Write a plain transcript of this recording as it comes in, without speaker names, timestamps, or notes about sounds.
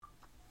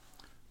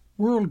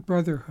World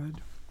Brotherhood.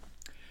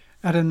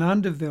 At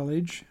Ananda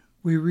Village,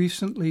 we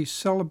recently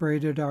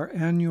celebrated our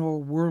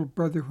annual World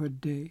Brotherhood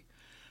Day,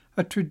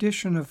 a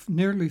tradition of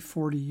nearly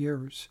 40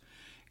 years,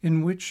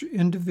 in which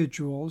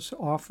individuals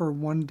offer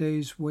one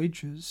day's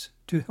wages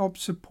to help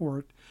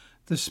support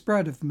the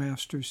spread of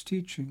Master's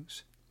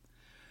teachings.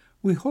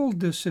 We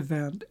hold this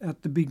event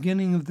at the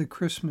beginning of the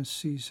Christmas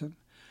season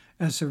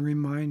as a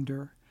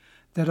reminder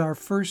that our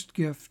first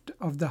gift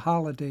of the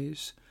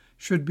holidays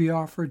should be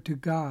offered to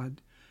God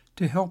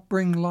to help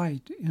bring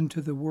light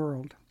into the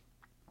world.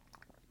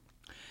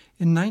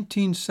 In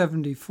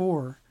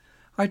 1974,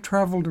 I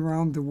traveled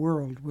around the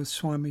world with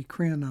Swami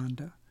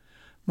Kriyananda,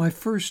 my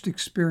first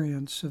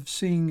experience of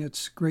seeing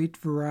its great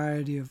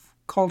variety of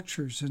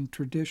cultures and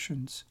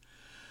traditions.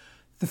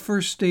 The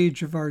first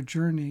stage of our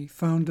journey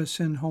found us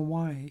in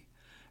Hawaii,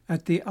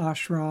 at the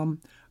ashram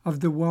of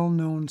the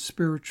well-known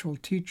spiritual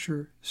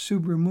teacher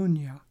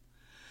Subramanya.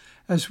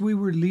 As we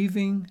were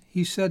leaving,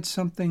 he said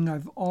something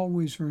I've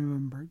always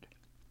remembered.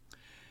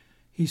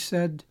 He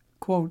said,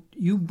 quote,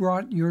 "You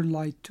brought your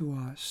light to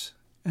us,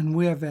 and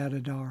we have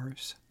added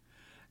ours.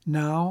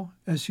 Now,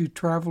 as you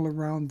travel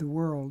around the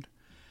world,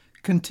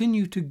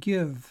 continue to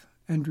give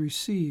and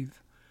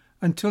receive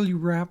until you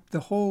wrap the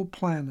whole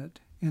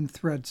planet in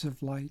threads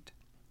of light."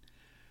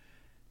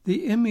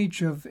 The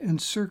image of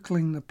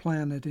encircling the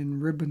planet in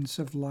ribbons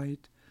of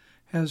light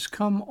has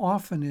come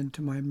often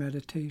into my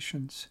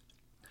meditations.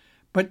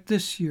 But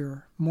this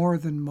year, more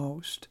than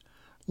most,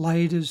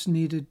 light is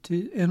needed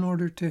in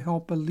order to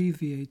help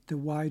alleviate the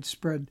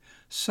widespread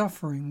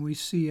suffering we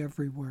see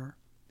everywhere.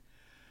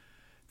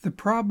 The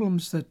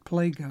problems that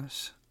plague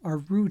us are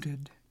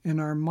rooted in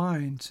our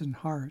minds and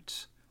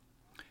hearts.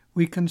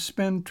 We can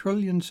spend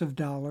trillions of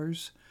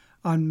dollars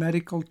on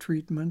medical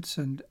treatments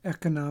and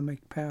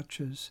economic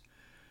patches,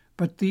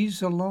 but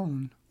these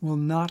alone will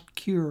not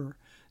cure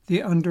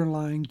the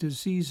underlying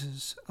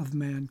diseases of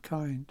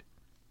mankind.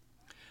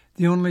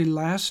 The only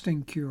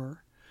lasting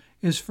cure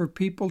is for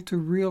people to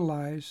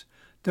realize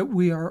that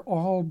we are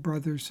all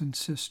brothers and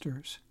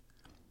sisters.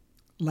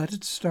 Let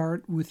it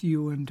start with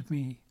you and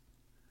me.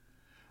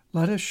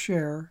 Let us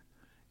share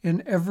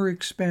in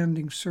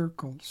ever-expanding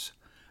circles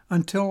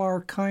until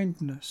our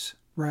kindness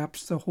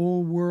wraps the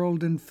whole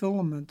world in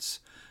filaments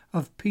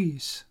of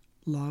peace,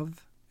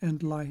 love,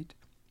 and light.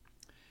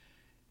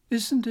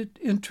 Isn't it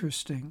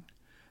interesting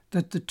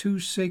that the two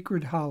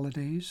sacred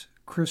holidays,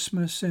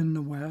 Christmas in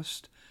the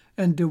West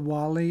and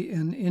Diwali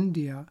in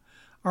India,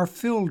 are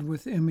filled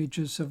with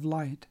images of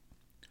light?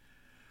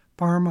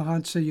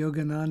 Paramahansa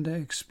Yogananda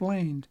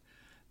explained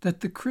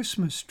that the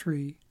Christmas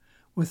tree,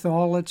 with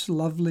all its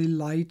lovely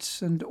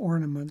lights and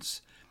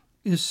ornaments,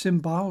 is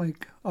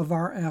symbolic of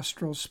our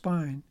astral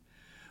spine,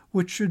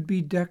 which should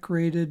be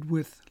decorated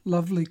with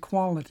lovely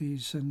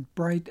qualities and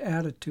bright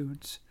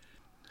attitudes.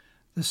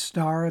 The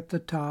star at the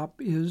top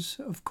is,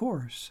 of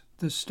course,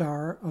 the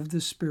star of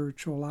the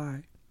spiritual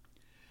eye.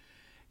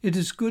 It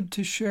is good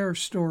to share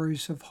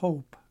stories of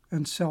hope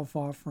and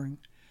self-offering.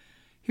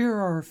 Here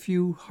are a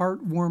few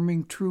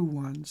heartwarming true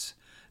ones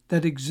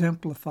that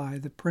exemplify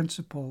the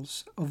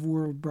principles of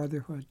world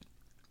brotherhood.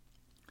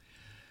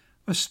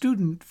 A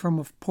student from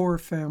a poor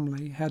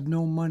family had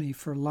no money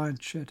for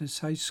lunch at his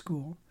high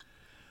school.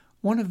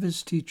 One of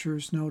his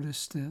teachers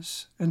noticed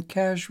this and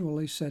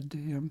casually said to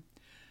him,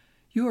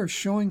 "You are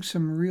showing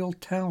some real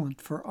talent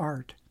for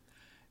art.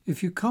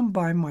 If you come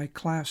by my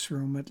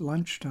classroom at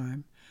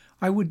lunchtime,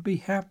 I would be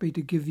happy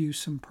to give you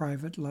some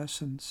private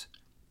lessons."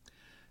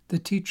 The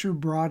teacher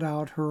brought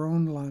out her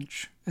own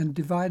lunch and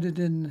divided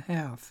it in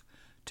half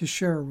to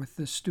share with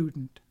the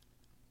student.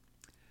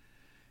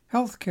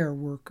 Healthcare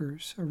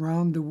workers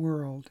around the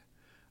world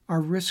are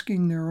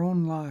risking their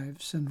own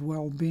lives and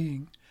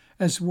well-being,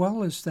 as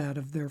well as that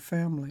of their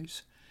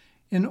families,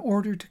 in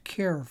order to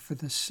care for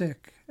the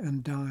sick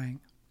and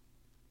dying.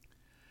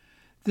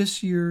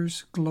 This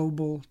year's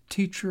global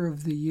Teacher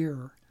of the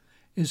Year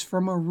is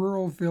from a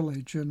rural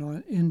village in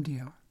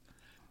India.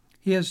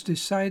 He has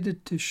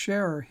decided to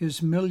share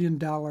his $1 million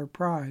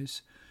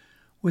prize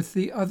with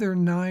the other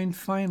 9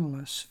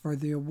 finalists for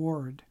the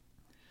award.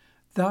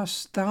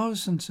 Thus,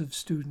 thousands of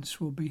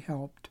students will be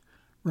helped,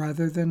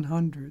 rather than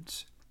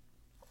hundreds.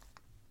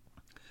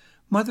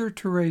 Mother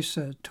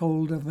Teresa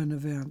told of an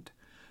event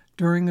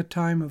during a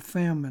time of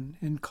famine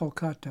in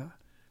Kolkata.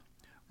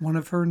 One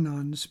of her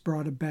nuns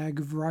brought a bag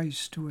of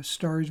rice to a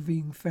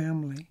starving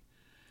family.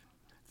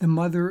 The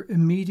mother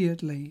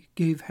immediately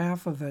gave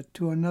half of it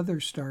to another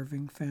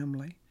starving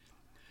family.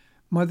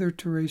 Mother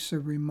Teresa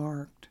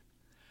remarked,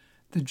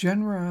 "The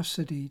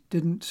generosity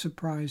didn't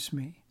surprise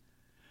me,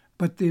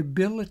 but the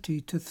ability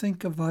to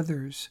think of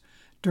others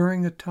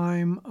during a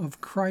time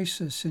of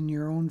crisis in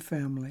your own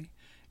family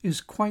is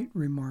quite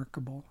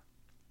remarkable."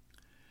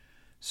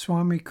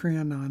 Swami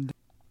Kriyananda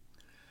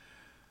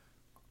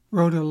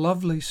wrote a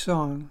lovely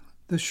song,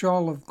 "The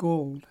Shawl of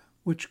Gold,"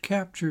 which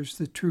captures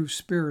the true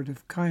spirit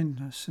of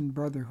kindness and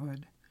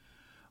brotherhood.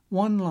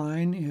 One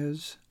line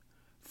is,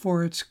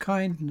 "For its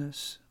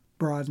kindness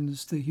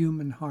broadens the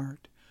human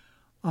heart.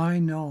 I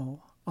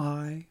know,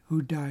 I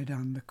who died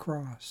on the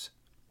cross."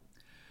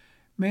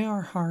 May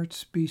our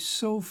hearts be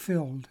so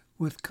filled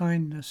with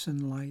kindness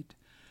and light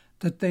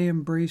that they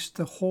embrace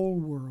the whole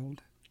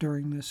world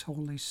during this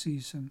holy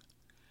season.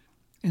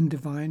 In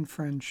divine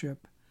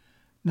friendship,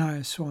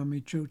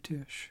 Nayaswami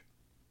Jyotish.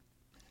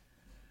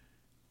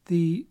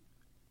 The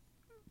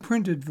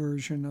printed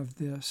version of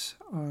this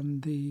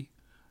on the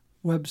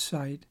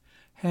website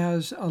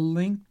has a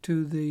link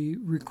to the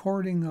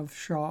recording of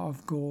Shah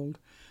of Gold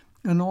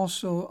and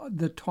also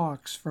the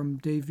talks from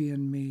Davy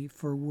and me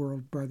for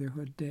World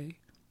Brotherhood Day.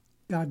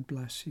 God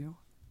bless you.